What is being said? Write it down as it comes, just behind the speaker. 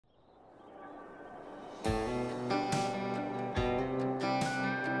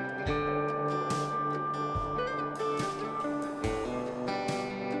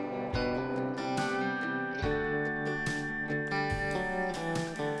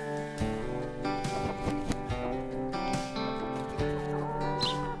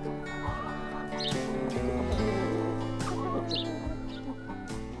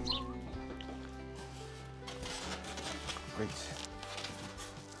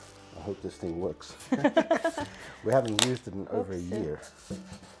I hope this thing works. We haven't used it in over a year.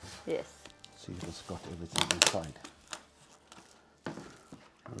 Yes. See if it's got everything inside.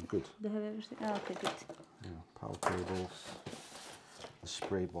 Oh, good. They have everything. Oh, okay, good. Yeah, power cables, the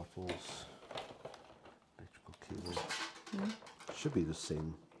spray bottles, electrical cable. Should be the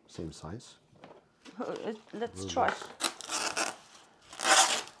same size. Let's try.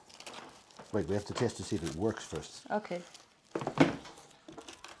 Wait, we have to test to see if it works first. Okay.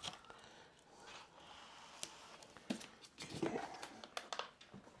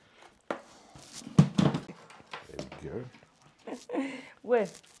 There we go. Where?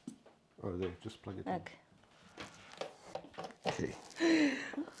 Oh, there, just plug it in. Okay. Okay.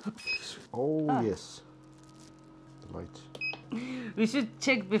 Oh, yes. The light. We should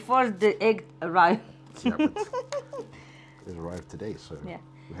check before the egg arrives. Yeah, but it arrived today, so Yeah.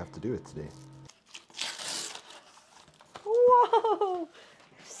 we have to do it today. Whoa!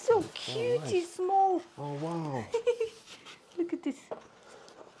 So cute, nice. it's small. Oh, wow. Look at this.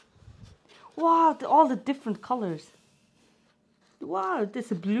 Wow, all the different colors. Wow,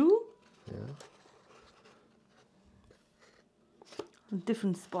 there's a blue. Yeah.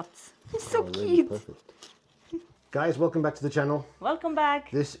 Different spots. It's so Oh, really cute. perfect. Guys, welcome back to the channel. Welcome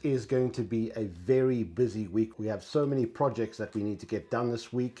back. This is going to be a very busy week. We have so many projects that we need to get done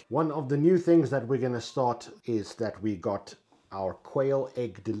this week. One of the new things that we're going to start is that we got our quail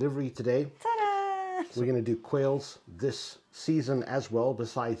egg delivery today. Ta-da! We're going to do quails this season as well,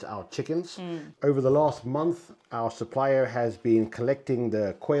 besides our chickens. Over the last month, our supplier has been collecting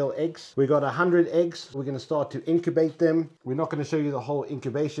the quail eggs. We got 100 eggs. We're going to start to incubate them. We're not going to show you the whole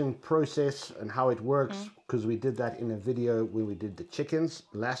incubation process and how it works, because we did that in a video when we did the chickens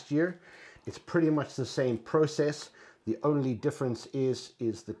last year. It's pretty much the same process. The only difference is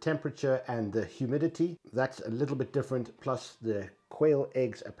the temperature and the humidity. That's a little bit different. Plus the quail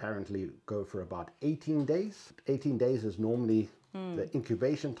eggs apparently go for about 18 days. 18 days is normally the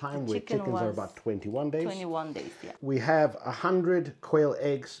incubation time, where chickens are about 21 days. 21 days, yeah. We have 100 quail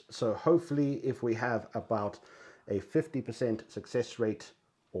eggs, so hopefully if we have about a 50% success rate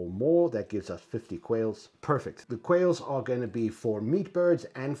or more, that gives us 50 quails. Perfect. The quails are going to be for meat birds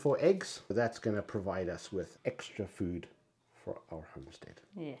and for eggs. That's going to provide us with extra food for our homestead.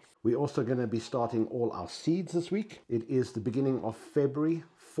 Yes. We're also going to be starting all our seeds this week. It is the beginning of February.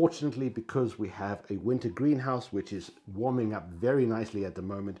 Fortunately, because we have a winter greenhouse, which is warming up very nicely at the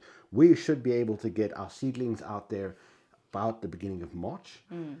moment, we should be able to get our seedlings out there about the beginning of March.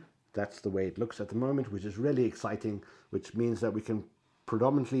 That's the way it looks at the moment, which is really exciting, which means that we can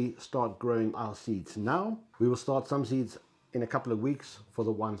predominantly start growing our seeds now. We will start some seeds in a couple of weeks for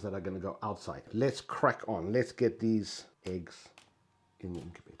the ones that are going to go outside. Let's crack on. Let's get these eggs in the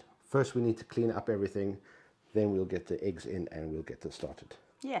incubator. First we need to clean up everything, then we'll get the eggs in and we'll get this started.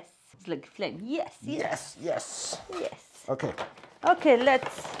 Yes. It's like flame. Yes, yes. Yes, yes. Yes. Okay. Okay,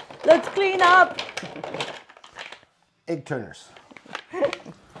 let's clean up. Egg turners.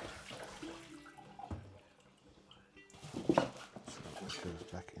 Goes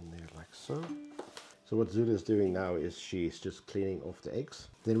back in there like so. So what Zula's doing now is she's just cleaning off the eggs.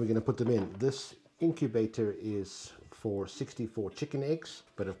 Then we're going to put them in. This incubator is for 64 chicken eggs,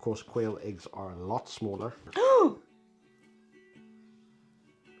 but of course quail eggs are a lot smaller.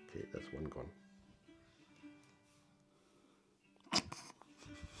 Okay, that's one gone.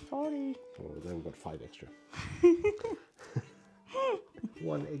 Sorry. Oh, then we've got 5 extra.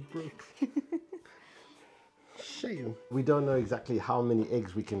 One egg broke. Shame. We don't know exactly how many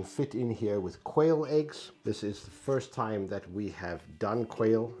eggs we can fit in here with quail eggs. This is the first time that we have done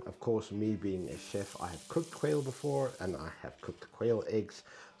quail. Of course, me being a chef, I have cooked quail before and I have cooked quail eggs.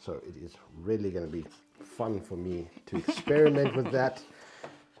 So it is really going to be fun for me to experiment with that.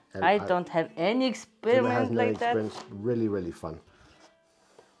 And I don't have any experiment like that. Really, really fun.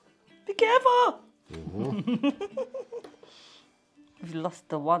 Be careful! We've lost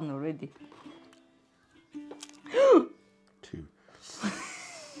the one already. 2.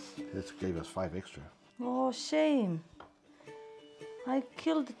 This gave us 5 extra. Oh, shame. I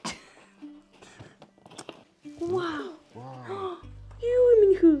killed it. Wow. Wow.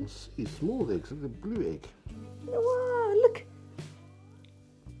 You mean See, small eggs. Look at the blue egg. Wow, look.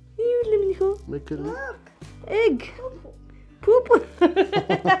 You Make a look. egg. Poop.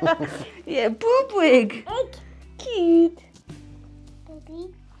 Yeah, poop egg. Egg. Cute.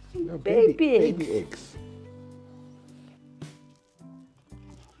 Baby. No, Baby baby eggs.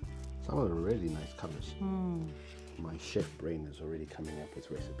 Some of them are really nice colors. My chef brain is already coming up with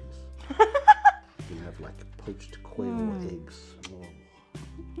recipes. You can have like poached quail eggs. Oh.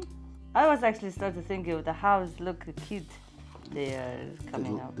 I was actually starting to think of the house look cute. they are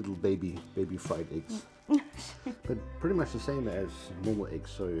coming out. Little baby fried eggs. But pretty much the same as normal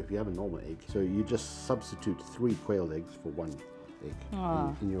eggs. So if you have a normal egg, so you just substitute 3 quail eggs for 1 egg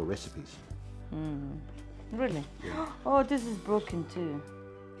in your recipes. Really? Yeah. Oh, this is broken too.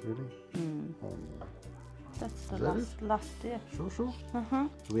 Really? That's the last year. Sure. So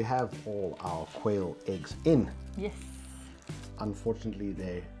we have all our quail eggs in. Yes. Unfortunately,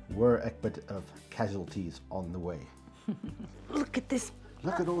 there were a bit of casualties on the way. Look at this.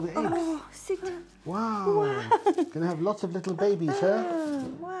 Look at all the eggs. Oh, sit. Wow. Gonna have lots of little babies, huh?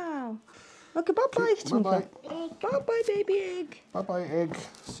 Wow. Okay, bye-bye. Bye-bye. Bye-bye, baby egg. Bye-bye, egg.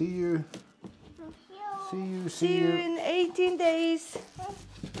 See you. See you in 18 days.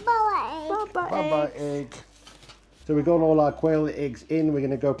 Bye. Bye-bye, Bye-bye, egg. So we got all our quail eggs in. We're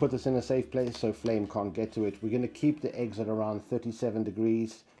going to go put this in a safe place so flame can't get to it. We're going to keep the eggs at around 37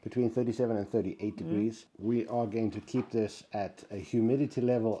 degrees, between 37 and 38 degrees. We are going to keep this at a humidity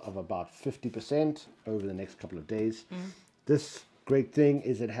level of about 50% over the next couple of days. This great thing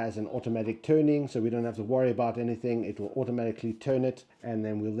is it has an automatic turning, so we don't have to worry about anything. It will automatically turn it, and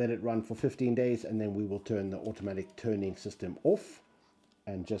then we'll let it run for 15 days, and then we will turn the automatic turning system off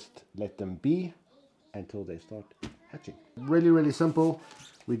and just let them be until they start hatching. Really simple.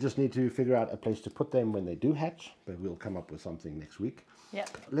 We just need to figure out a place to put them when they do hatch, but we'll come up with something next week. Yeah.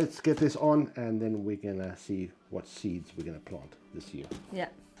 Let's get this on, and then we're gonna see what seeds we're gonna plant this year. Yeah.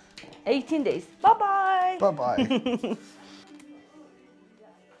 18 days. Bye-bye. Bye-bye.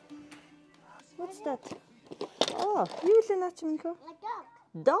 What's that? Oh, you Minko.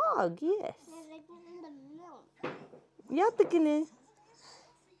 A dog. Dog, yes. They're in the milk. Jättekine.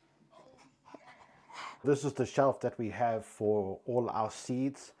 This is the shelf that we have for all our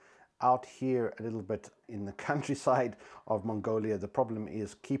seeds. Out here a little bit in the countryside of Mongolia, the problem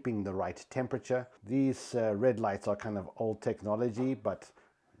is keeping the right temperature. These red lights are kind of old technology, but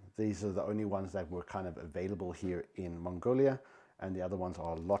these are the only ones that were kind of available here in Mongolia, and the other ones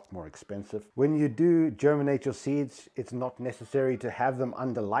are a lot more expensive. When you do germinate your seeds, it's not necessary to have them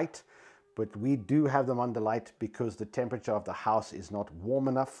under light, but we do have them under light because the temperature of the house is not warm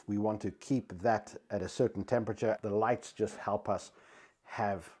enough. We want to keep that at a certain temperature. The lights just help us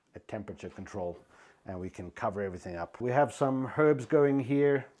have a temperature control, and we can cover everything up. We have some herbs going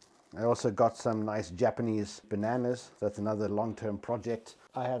here. I also got some nice Japanese bananas. That's another long-term project.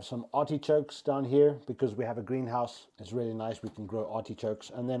 I have some artichokes down here because we have a greenhouse. It's really nice. We can grow artichokes.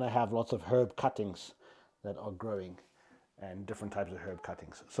 And then I have lots of herb cuttings that are growing, and different types of herb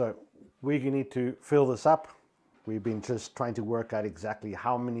cuttings. So we need to fill this up. We've been just trying to work out exactly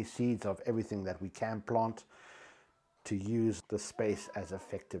how many seeds of everything that we can plant to use the space as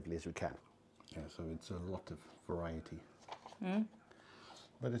effectively as we can. Yeah, so it's a lot of variety.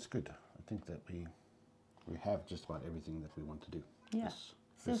 But it's good. I think that we have just about everything that we want to do this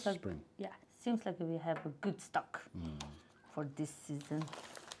spring. Yeah, seems like we have a good stock for this season.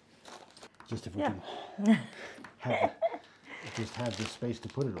 Just if we can just have the space to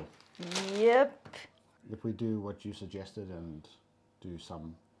put it all. Yep. If we do what you suggested and do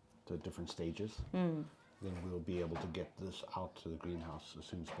the different stages, then we'll be able to get this out to the greenhouse as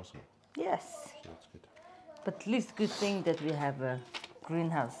soon as possible. Yes. So that's good. But at least good thing that we have a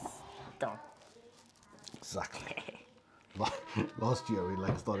greenhouse done. Exactly. Last year we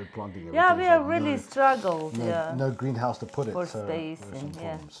started planting everything. Yeah, we have really struggled. No greenhouse to put it. For so space there were some and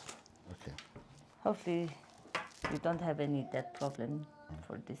problems. Okay. Hopefully we don't have any that problem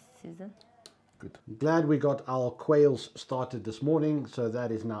for this season. Good. Glad we got our quails started this morning, so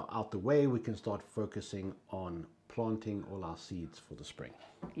that is now out the way. We can start focusing on planting all our seeds for the spring.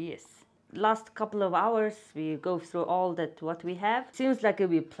 Yes. Last couple of hours we go through all that what we have. Seems like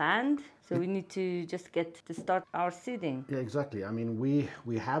we planned, so we need to just get to start our seeding. Yeah, exactly. I mean,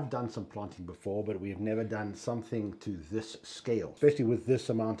 we have done some planting before, but we have never done something to this scale, especially with this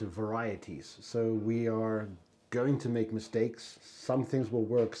amount of varieties. So we are going to make mistakes. Some things will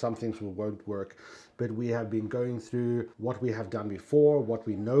work, some things won't work, but we have been going through what we have done before, what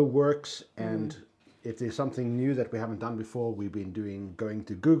we know works, and if there's something new that we haven't done before, we've been going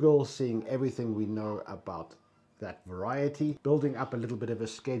to Google, seeing everything we know about that variety, building up a little bit of a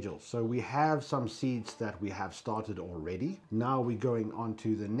schedule. So we have some seeds that we have started already. Now we're going on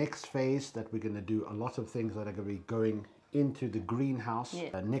to the next phase that we're going to do a lot of things that are going to be going into the greenhouse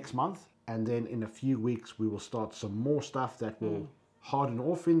next month. And then in a few weeks, we will start some more stuff that will harden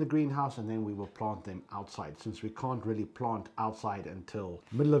off in the greenhouse, and then we will plant them outside. Since we can't really plant outside until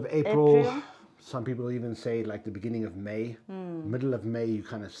middle of April. Some people even say like the beginning of May. Middle of May, you're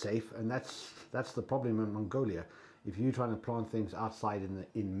kind of safe. And that's the problem in Mongolia. If you're trying to plant things outside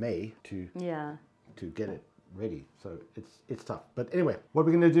in May to get it ready. So it's tough. But anyway, what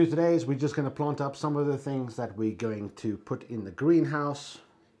we're going to do today is we're just going to plant up some of the things that we're going to put in the greenhouse.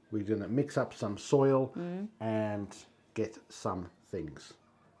 We're going to mix up some soil and get some things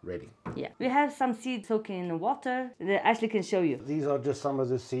ready. Yeah, we have some seeds soaking in the water. Ashley can show you. These are just some of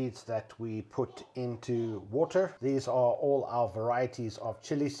the seeds that we put into water. These are all our varieties of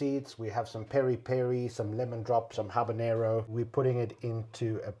chili seeds. We have some peri peri, some lemon drop, some habanero. We're putting it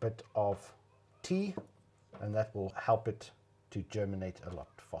into a bit of tea, and that will help it to germinate a lot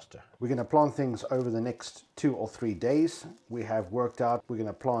faster. We're going to plant things over the next 2 or 3 days. We have worked out we're going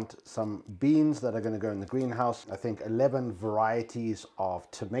to plant some beans that are going to go in the greenhouse. I think 11 varieties of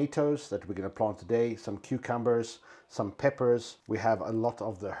tomatoes that we're going to plant today, some cucumbers, some peppers. We have a lot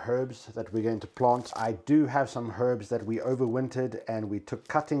of the herbs that we're going to plant. I do have some herbs that we overwintered and we took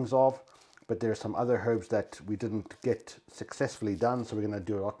cuttings of, but there are some other herbs that we didn't get successfully done. So we're going to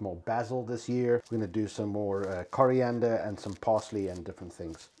do a lot more basil this year. We're going to do some more coriander and some parsley and different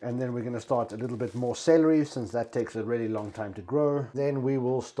things. And then we're going to start a little bit more celery, since that takes a really long time to grow. Then we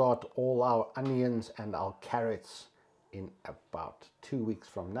will start all our onions and our carrots in about 2 weeks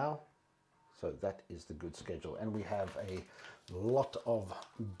from now. So that is the good schedule. And we have a lot of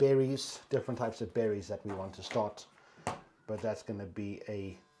berries, different types of berries that we want to start. But that's going to be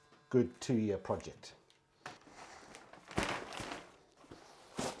a good 2-year project.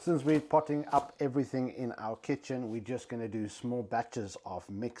 Since we're potting up everything in our kitchen, we're just going to do small batches of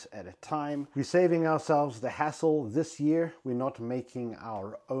mix at a time. We're saving ourselves the hassle this year. We're not making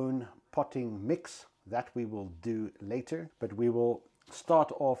our own potting mix. That we will do later, but we will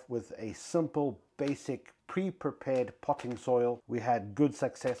start off with a simple, basic, pre-prepared potting soil. We had good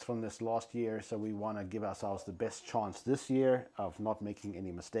success from this last year, so we want to give ourselves the best chance this year of not making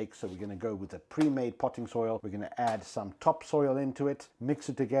any mistakes. So we're going to go with a pre-made potting soil. We're going to add some topsoil into it, mix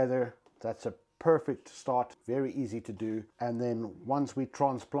it together. That's a perfect start, very easy to do. And then once we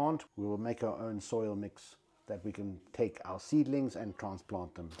transplant, we will make our own soil mix that we can take our seedlings and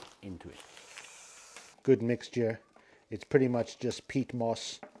transplant them into it. Good mixture. It's pretty much just peat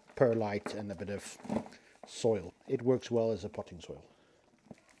moss, perlite, and a bit of soil. It works well as a potting soil.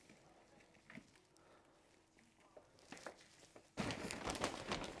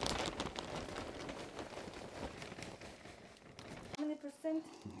 How many percent?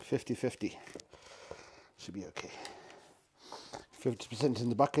 50-50. Should be okay. 50% in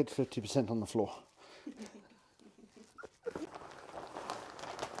the bucket, 50% on the floor.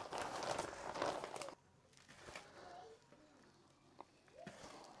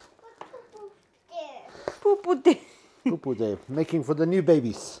 Poo-poo day. Poo-poo day, making for the new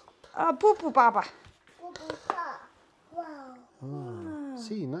babies. Poo-poo, Papa. Wow.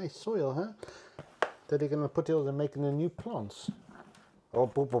 See, nice soil, huh? That they're going to put it, they're making the new plants. Oh,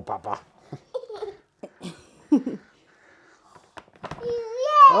 poo-poo, Papa.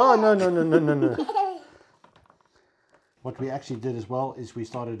 Oh, no. What we actually did as well is we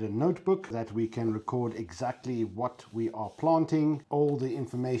started a notebook that we can record exactly what we are planting, all the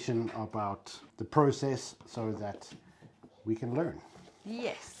information about the process, so that we can learn.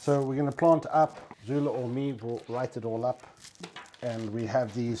 Yes. So we're going to plant up. Zula or me will write it all up. And we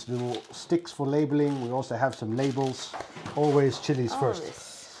have these little sticks for labeling. We also have some labels. Always chilies first.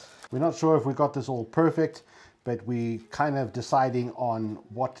 We're not sure if we got this all perfect, but we kind of deciding on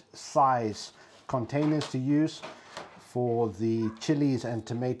what size containers to use. For the chilies and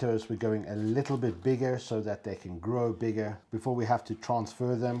tomatoes, we're going a little bit bigger so that they can grow bigger before we have to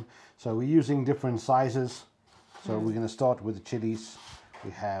transfer them. So we're using different sizes. So we're going to start with the chilies.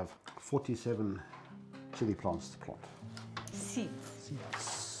 We have 47 chili plants to plant.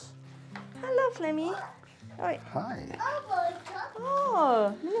 Seeds. Hello, Flemmy. Oi. Hi.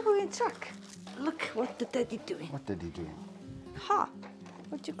 Oh, let me go in truck. Look what the daddy doing. What did he do? Ha!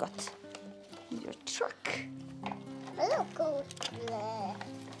 What you got in your truck? Look. Bleh.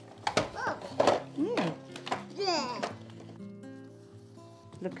 Oh. Bleh.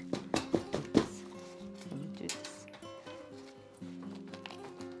 Look. Let me do this.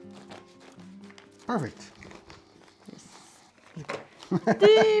 Perfect.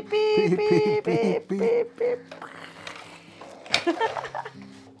 Beep, beep, beep, beep, beep, beep.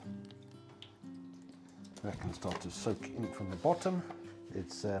 That can start to soak in from the bottom.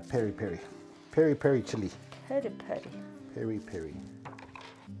 It's peri peri. Peri peri chili. Peri peri. Peri peri.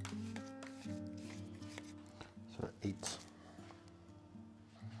 So 8.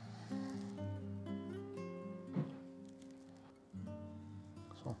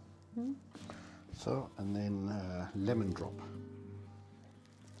 So. So, and then lemon drop.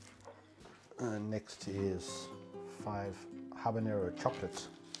 Next is 5 habanero chocolate.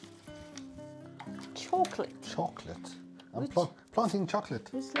 Chocolate. chocolate. Chocolate. I'm Which- planting chocolate.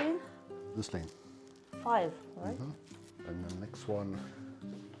 This lane? This lane. 5, right? And the next one.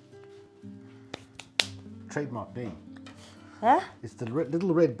 Trademark name. Huh? It's the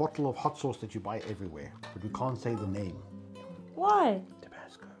little red bottle of hot sauce that you buy everywhere, but we can't say the name. Why?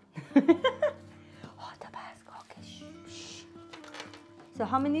 Tabasco. Oh, Tabasco. Okay, shh. So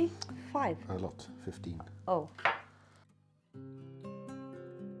how many? 5. A lot. 15. Oh.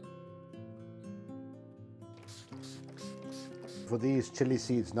 For these chili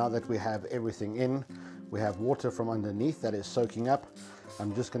seeds, now that we have everything in, we have water from underneath that is soaking up.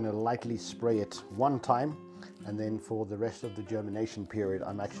 I'm just going to lightly spray it one time, and then for the rest of the germination period,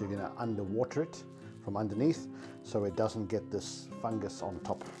 I'm actually going to underwater it from underneath so it doesn't get this fungus on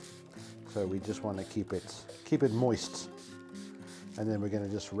top. So we just want to keep it moist, and then we're going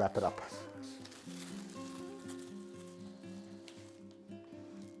to just wrap it up.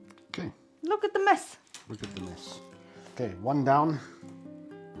 Okay, Look at the mess. look at the mess. Okay, one down.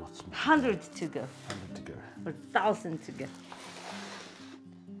 Lots more. 100 to go. 100 to go. Or 1,000 to go.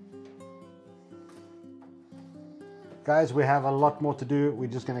 Guys, we have a lot more to do. We're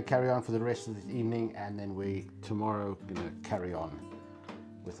just going to carry on for the rest of the evening, and then tomorrow going to carry on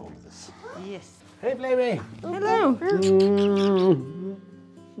with all of this. Yes. Hey, baby. Hello.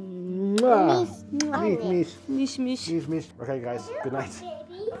 Miss. Mish, mish. Miss, miss. Okay, guys. Good night.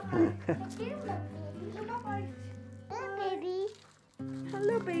 Baby.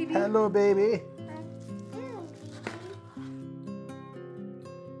 Hello, baby. Hello, baby.